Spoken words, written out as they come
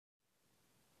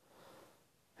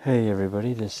Hey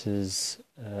everybody, this is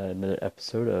another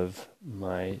episode of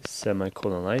my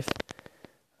semicolon life.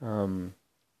 Um,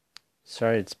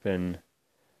 Sorry it's been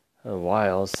a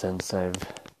while since I've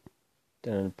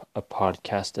done a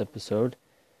podcast episode.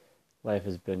 Life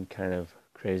has been kind of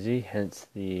crazy, hence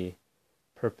the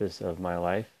purpose of my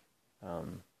life.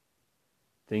 Um,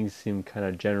 Things seem kind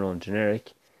of general and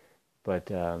generic, but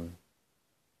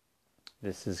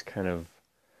this is kind of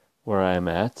where I'm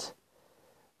at.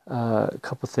 A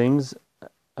couple things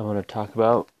I want to talk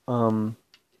about.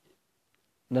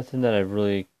 Nothing that I've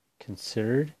really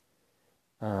considered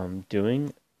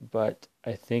doing, but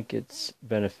I think it's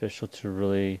beneficial to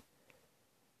really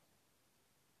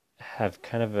have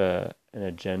kind of an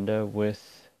agenda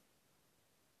with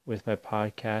my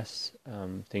podcasts,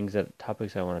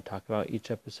 topics I want to talk about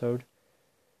each episode.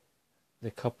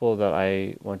 The couple that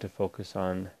I want to focus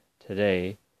on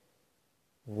today,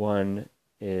 one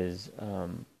is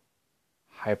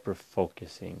hyper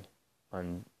focusing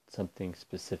on something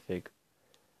specific.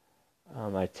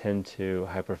 I tend to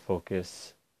hyper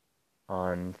focus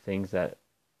on things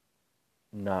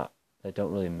not that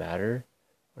don't really matter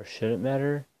or shouldn't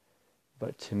matter,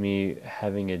 but to me,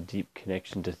 having a deep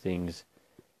connection to things,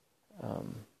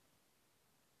 um,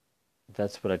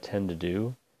 that's what I tend to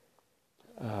do.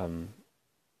 Um,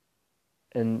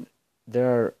 and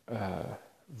there are a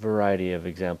variety of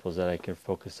examples that I can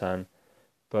focus on,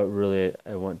 but really,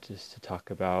 I want just to talk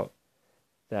about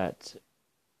that.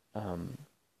 Um,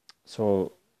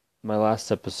 so, my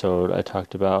last episode, I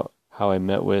talked about how I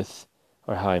met with,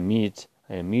 or how I meet.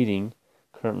 I am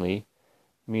currently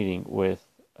meeting with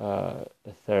a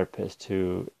therapist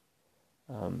who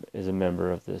is a member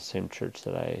of the same church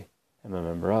that I am a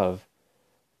member of,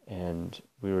 and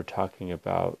we were talking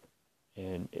about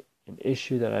an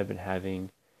issue that I've been having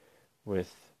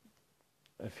with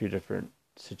a few different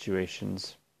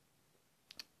situations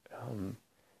um,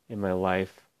 in my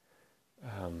life,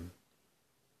 um,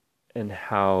 and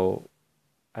how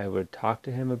I would talk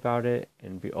to him about it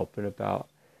and be open about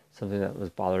something that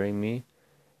was bothering me,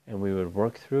 and we would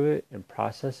work through it and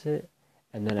process it,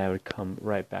 and then I would come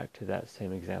right back to that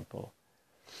same example.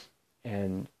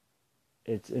 And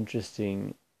it's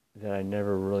interesting that I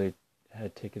never really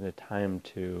had taken the time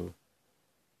to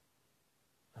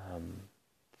um,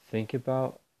 think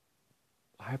about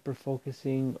hyper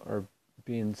focusing or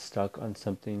being stuck on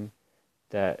something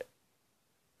that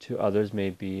to others may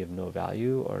be of no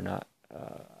value or not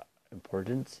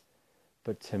importance,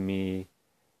 but to me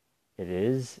it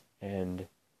is. And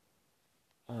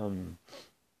um,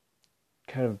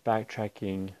 kind of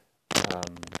backtracking,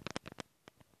 um,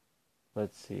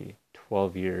 let's see,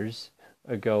 12 years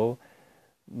ago,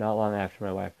 not long after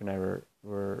my wife and I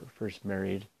were first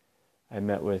married, I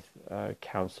met with a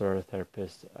counselor, a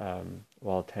therapist,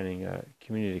 while attending a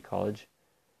community college,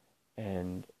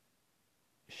 and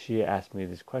she asked me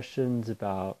these questions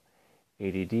about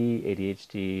ADD,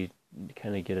 ADHD,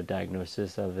 kind of get a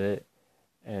diagnosis of it,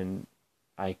 and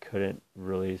I couldn't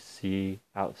really see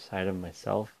outside of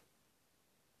myself.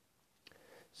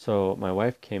 So my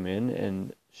wife came in,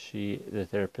 and the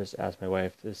therapist, asked my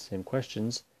wife the same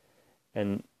questions,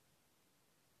 and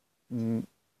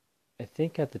I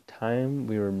think at the time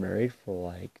we were married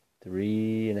for like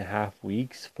 3.5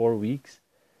 weeks, 4 weeks,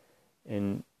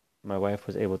 and my wife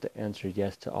was able to answer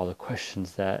yes to all the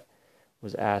questions that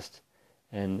was asked,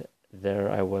 and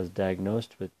there I was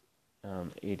diagnosed with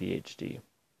ADHD.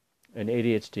 And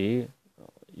ADHD,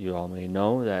 you all may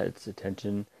know that it's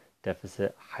attention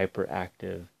deficit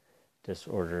hyperactive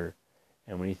disorder.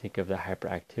 And when you think of the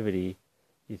hyperactivity,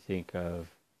 you think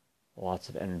of lots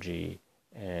of energy.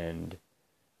 And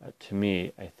to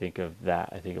me, I think of that.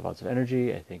 I think of lots of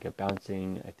energy. I think of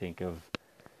bouncing. I think of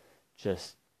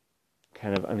just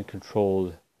kind of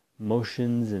uncontrolled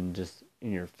motions and just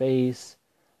in your face.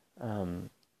 Um,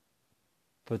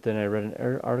 but then I read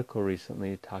an article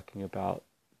recently talking about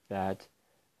that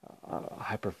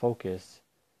hyper focus,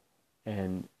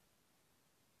 and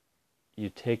you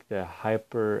take the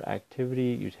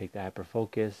hyperactivity, you take the hyper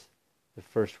focus. The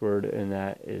first word in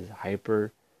that is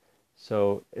hyper,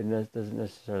 so it doesn't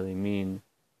necessarily mean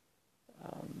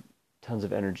tons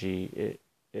of energy.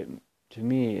 It to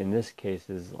me in this case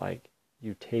is like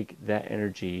you take that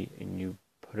energy and you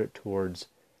put it towards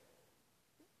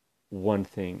one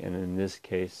thing, and in this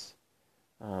case,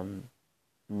 um,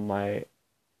 my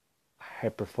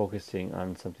hyper focusing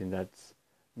on something that's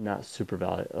not super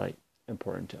valid, like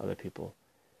important to other people.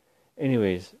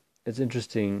 Anyways, it's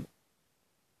interesting.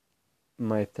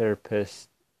 My therapist,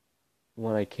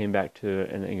 when I came back to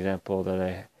an example that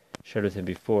I shared with him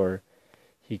before,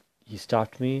 he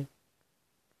stopped me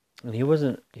And he was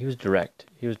direct.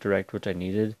 He was direct, which I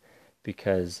needed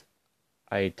because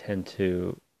I tend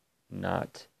to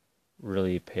not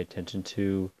really pay attention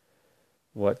to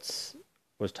what's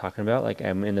was talking about. Like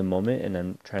I'm in the moment and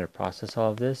I'm trying to process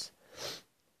all of this.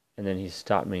 And then he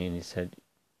stopped me and he said,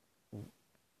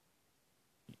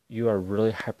 "You are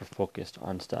really hyper focused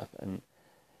on stuff." And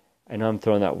I know I'm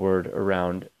throwing that word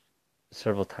around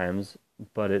several times,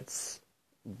 but it's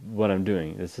what I'm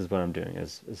doing. This is what I'm doing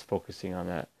is focusing on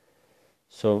that.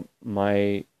 So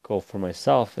my goal for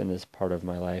myself in this part of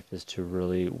my life is to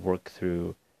really work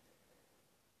through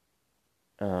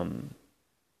um,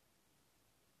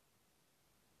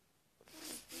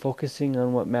 focusing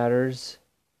on what matters,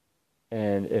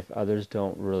 and if others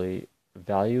don't really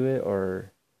value it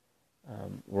or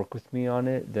work with me on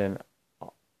it, then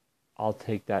I'll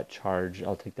take that charge.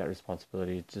 I'll take that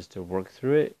responsibility just to work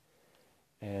through it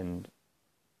and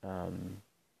um,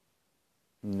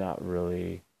 not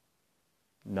really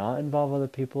not involve other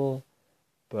people,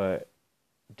 but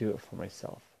do it for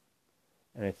myself.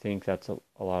 And I think that's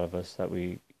a lot of us that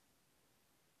we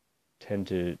tend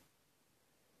to,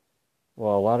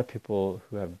 well, a lot of people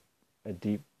who have a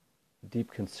deep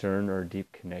concern or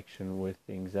deep connection with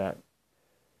things that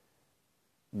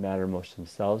matter most to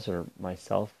themselves or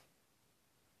myself.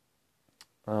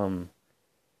 Um,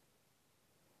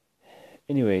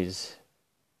 anyways,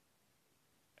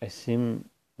 I seem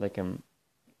like I'm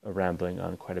rambling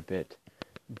on quite a bit,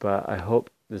 but I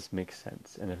hope this makes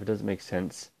sense. And if it doesn't make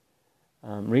sense,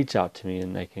 reach out to me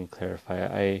and I can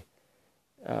clarify.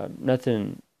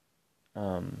 Nothing.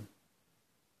 Um,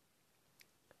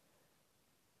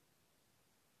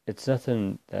 it's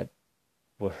nothing that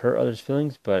will hurt others'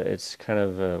 feelings, but it's kind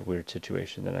of a weird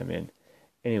situation that I'm in.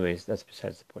 Anyways, that's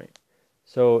besides the point.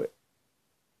 So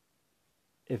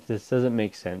if this doesn't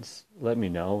make sense, let me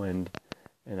know and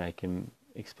I can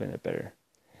explain it better.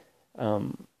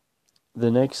 Um, the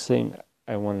next thing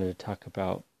I wanted to talk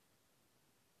about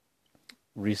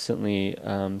recently,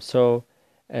 so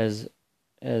as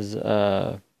as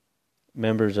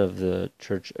members of the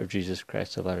Church of Jesus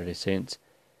Christ of Latter-day Saints,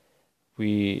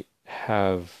 we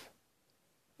have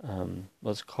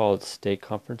let's call it stake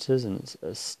conferences, and it's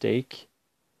a stake,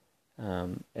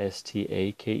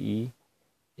 STAKE,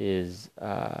 is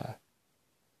a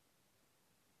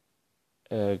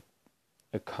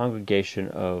a congregation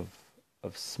of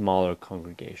smaller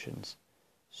congregations.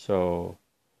 So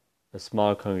a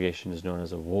smaller congregation is known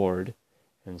as a ward,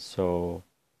 and so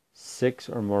 6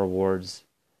 or more wards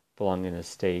belong in a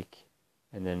stake,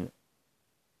 and then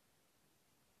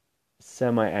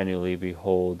semi-annually we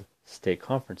hold stake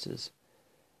conferences.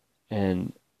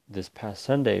 And this past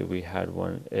Sunday we had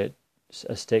one. It's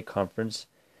a stake conference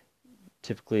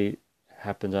typically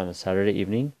happens on a Saturday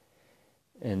evening,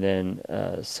 and then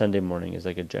Sunday morning is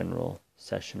like a general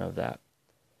session of that.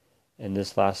 And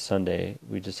this last Sunday,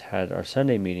 we just had our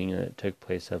Sunday meeting, and it took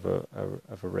place of a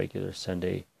regular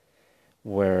Sunday,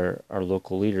 where our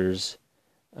local leaders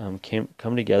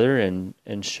come together and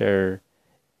share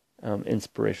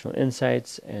inspirational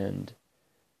insights and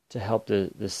to help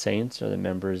the saints or the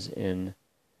members in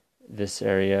this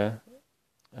area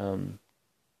um,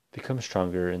 become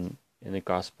stronger in the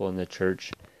gospel and the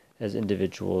church as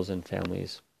individuals and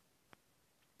families.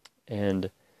 And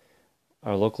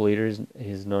our local leader,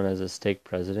 he's known as a stake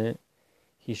president.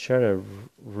 He shared a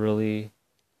really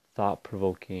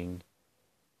thought-provoking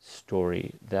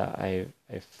story that I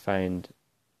find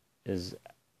is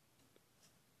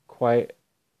quite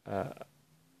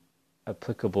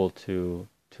applicable to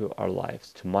our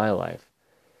lives, to my life.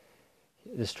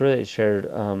 The story that he shared,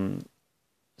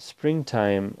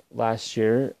 springtime last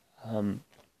year,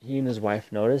 he and his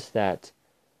wife noticed that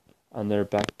on their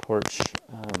back porch,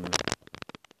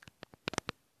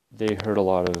 they heard a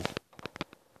lot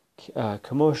of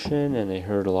commotion, and they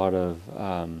heard a lot of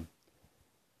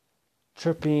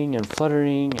chirping and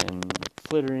fluttering and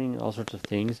flittering, all sorts of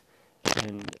things.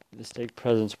 And the stake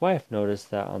president's wife noticed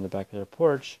that on the back of their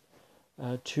porch,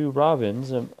 2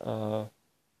 robins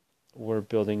were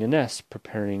building a nest,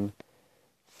 preparing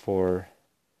for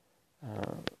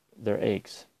their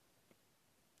eggs.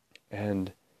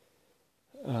 And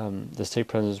the stake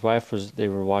president's wife they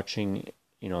were watching,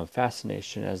 in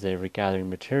fascination as they were gathering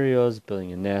materials,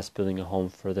 building a nest, building a home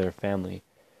for their family,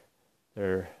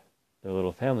 their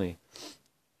little family.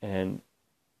 And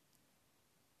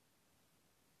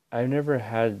I've never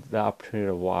had the opportunity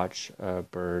to watch a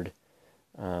bird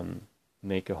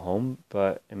make a home,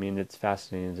 but I mean, it's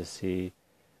fascinating to see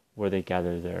where they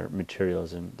gather their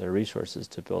materials and their resources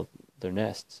to build their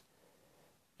nests.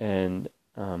 And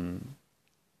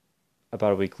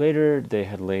about a week later, they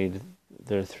had laid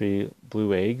their 3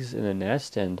 blue eggs in the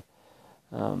nest, and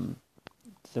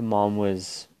The mom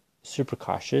was super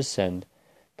cautious and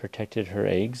protected her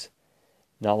eggs.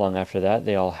 Not long after that,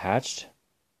 they all hatched.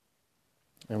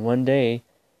 And one day,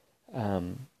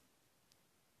 the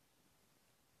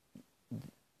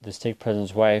stake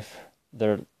president's wife,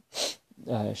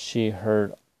 she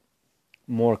heard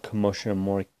more commotion and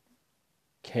more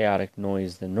chaotic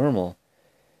noise than normal.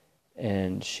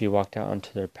 And she walked out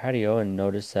onto their patio and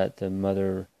noticed that the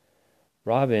mother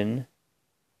robin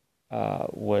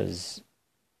was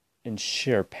in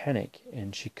sheer panic,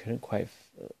 and she couldn't quite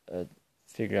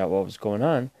figure out what was going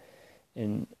on.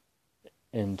 And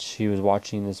she was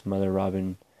watching this mother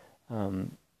robin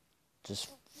just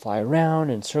fly around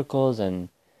in circles and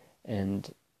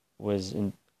was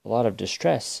in a lot of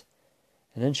distress.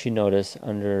 And then she noticed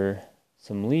under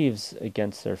some leaves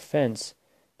against their fence,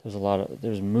 there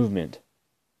was movement,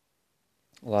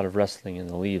 a lot of rustling in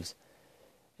the leaves.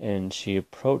 And she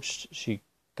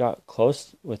got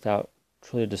close without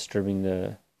truly disturbing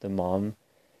the mom,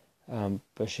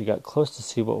 but she got close to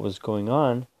see what was going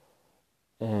on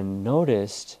and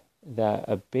noticed that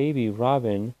a baby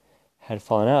robin had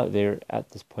fallen out. They at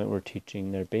this point were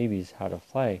teaching their babies how to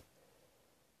fly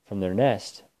from their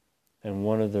nest, and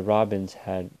one of the robins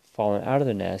had fallen out of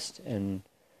the nest and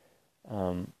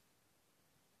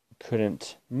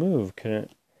couldn't move,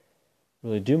 couldn't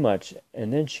really do much.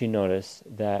 And then she noticed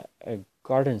that a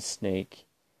garden snake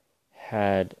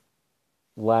had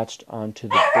latched onto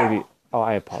the baby. Oh,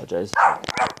 I apologize.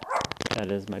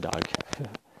 That is my dog.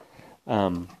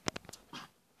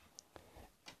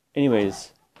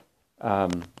 Anyways,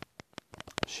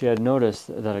 she had noticed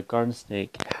that a garden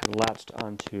snake had latched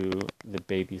onto the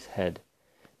baby's head.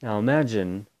 Now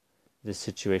imagine this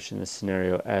situation, this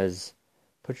scenario, as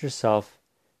put yourself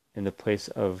in the place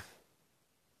of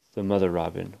the mother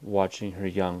robin watching her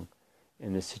young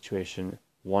in this situation,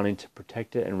 wanting to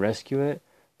protect it and rescue it,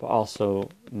 but also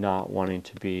not wanting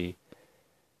to be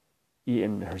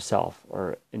eaten herself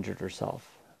or injured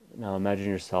herself. Now imagine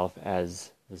yourself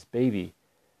as this baby,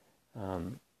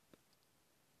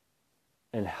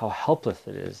 and how helpless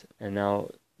it is. And now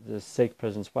the stake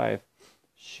president's wife,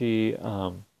 she,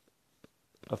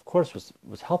 of course,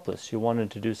 was helpless. She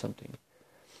wanted to do something.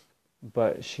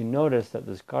 But she noticed that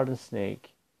this garden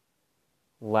snake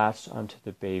latched onto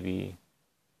the baby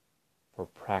for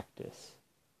practice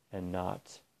and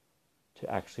not to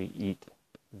actually eat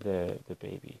the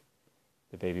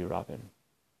baby robin.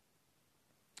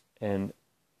 And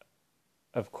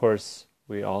of course,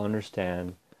 we all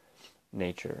understand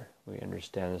nature. We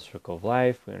understand the circle of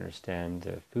life. We understand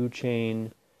the food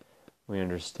chain. We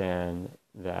understand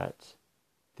that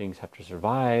things have to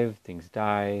survive, things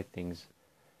die,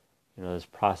 this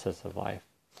process of life.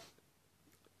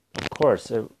 Of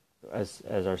course, as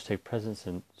our stake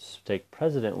president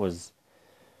was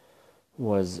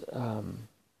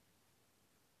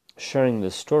sharing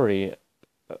this story,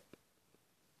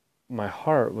 my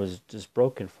heart was just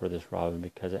broken for this robin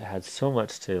because it had so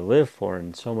much to live for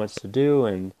and so much to do,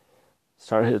 and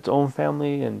started its own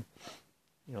family, and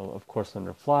of course learn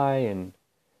to fly and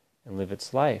live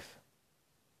its life.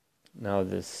 Now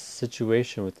this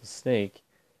situation with the snake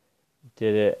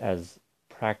did it as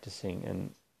practicing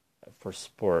and for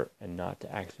sport and not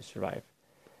to actually survive.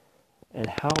 And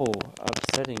how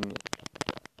upsetting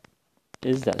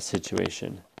is that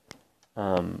situation?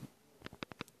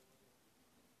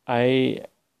 I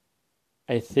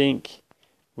think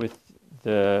with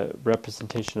the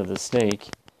representation of the snake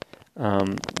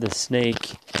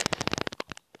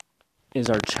is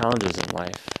our challenges in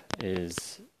life.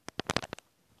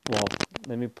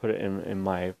 Let me put it in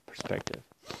my perspective.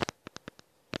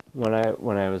 When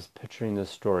I was picturing this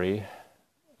story,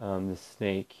 the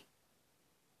snake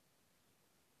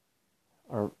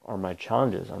are my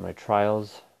challenges, are my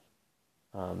trials,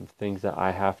 things that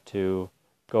I have to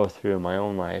go through in my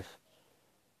own life,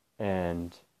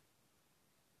 and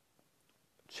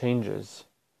changes,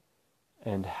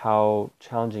 and how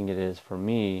challenging it is for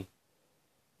me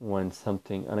when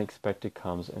something unexpected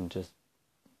comes and just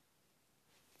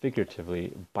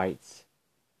figuratively bites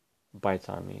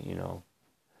on me.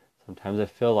 Sometimes I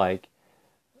feel like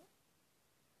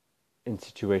in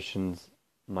situations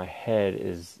my head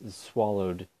is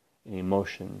swallowed in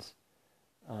emotions,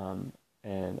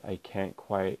 and I can't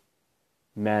quite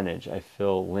manage. I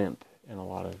feel limp in a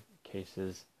lot of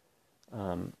cases.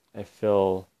 I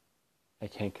feel I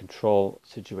can't control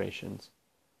situations,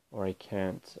 or I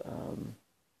can't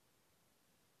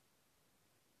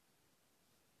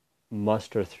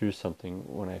muster through something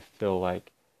when I feel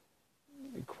like,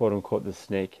 quote unquote, the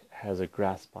snake has a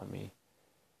grasp on me.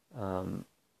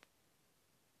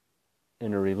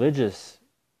 In a religious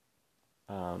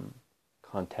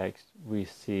context, we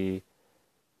see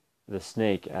the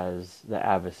snake as the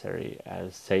adversary,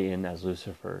 as Satan, as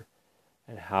Lucifer,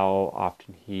 and how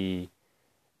often he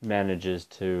manages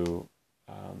to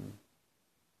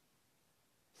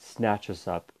snatch us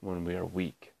up when we are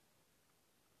weak.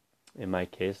 In my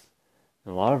case,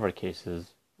 in a lot of our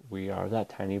cases, we are that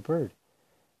tiny bird,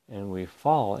 and we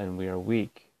fall and we are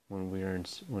weak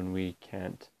when we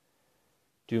can't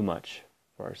do much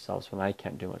for ourselves, when I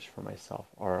can't do much for myself,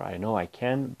 or I know I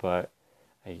can, but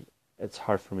it's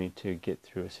hard for me to get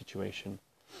through a situation.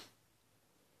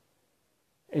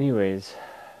 Anyways,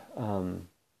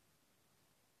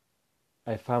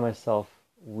 I find myself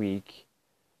weak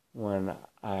when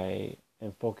I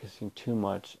am focusing too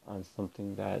much on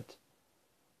something that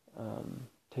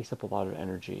takes up a lot of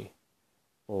energy,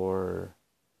 or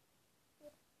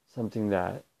something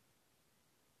that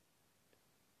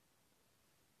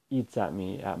eats at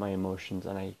me, at my emotions,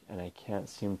 and I can't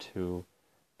seem to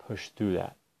push through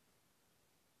that.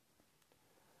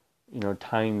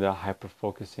 Tying the hyper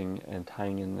focusing and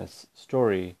tying in this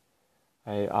story,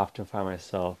 I often find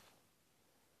myself,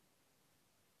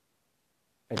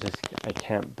 I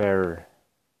can't bear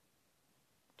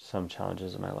some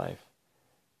challenges in my life,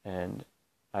 and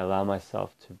I allow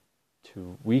myself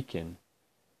to weaken.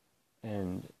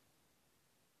 And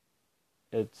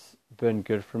it's been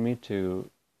good for me to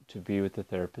be with a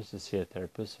therapist, to see a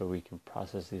therapist, so we can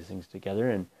process these things together,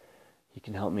 and he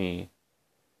can help me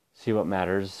see what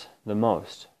matters the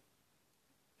most.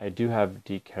 I do have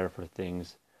deep care for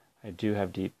things. I do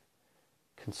have deep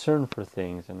concern for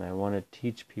things, and I want to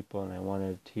teach people, and I want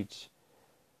to teach,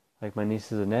 like, my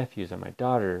nieces and nephews and my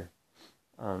daughter,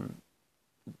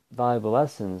 valuable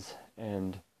lessons.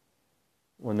 And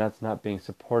when that's not being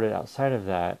supported outside of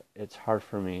that, it's hard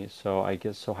for me. So I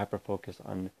get so hyper-focused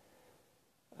on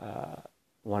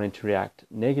wanting to react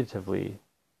negatively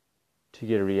to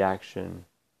get a reaction,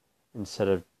 instead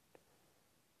of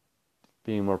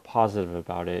being more positive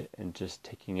about it and just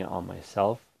taking it on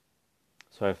myself.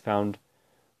 So I found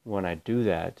when I do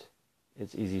that,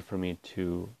 it's easy for me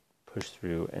to push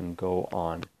through and go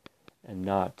on and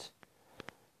not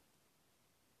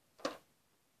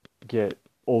get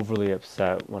overly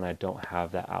upset when I don't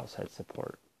have that outside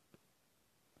support.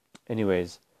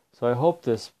 Anyways, so I hope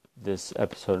this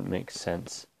episode makes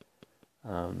sense.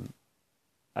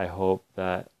 I hope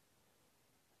that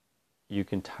you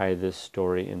can tie this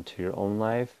story into your own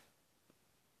life.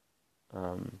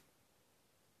 And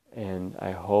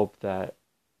I hope that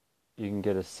you can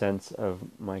get a sense of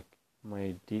my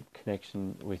deep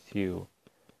connection with you.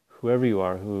 Whoever you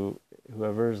are,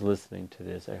 whoever is listening to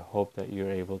this, I hope that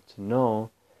you're able to know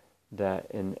that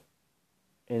in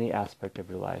any aspect of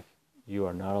your life, you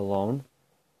are not alone.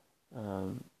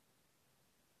 And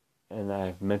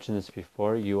I've mentioned this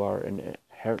before, you are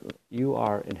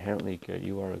inherently good.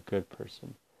 You are a good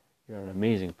person. You're an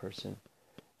amazing person.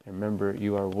 And remember,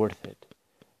 you are worth it.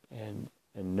 And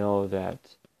know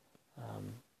that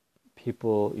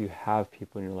you have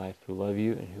people in your life who love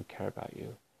you and who care about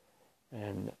you.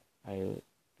 And I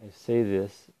say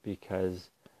this because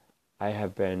I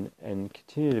have been and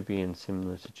continue to be in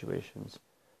similar situations.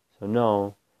 So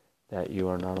know that you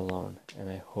are not alone, and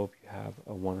I hope you have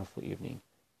a wonderful evening.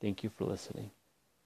 Thank you for listening.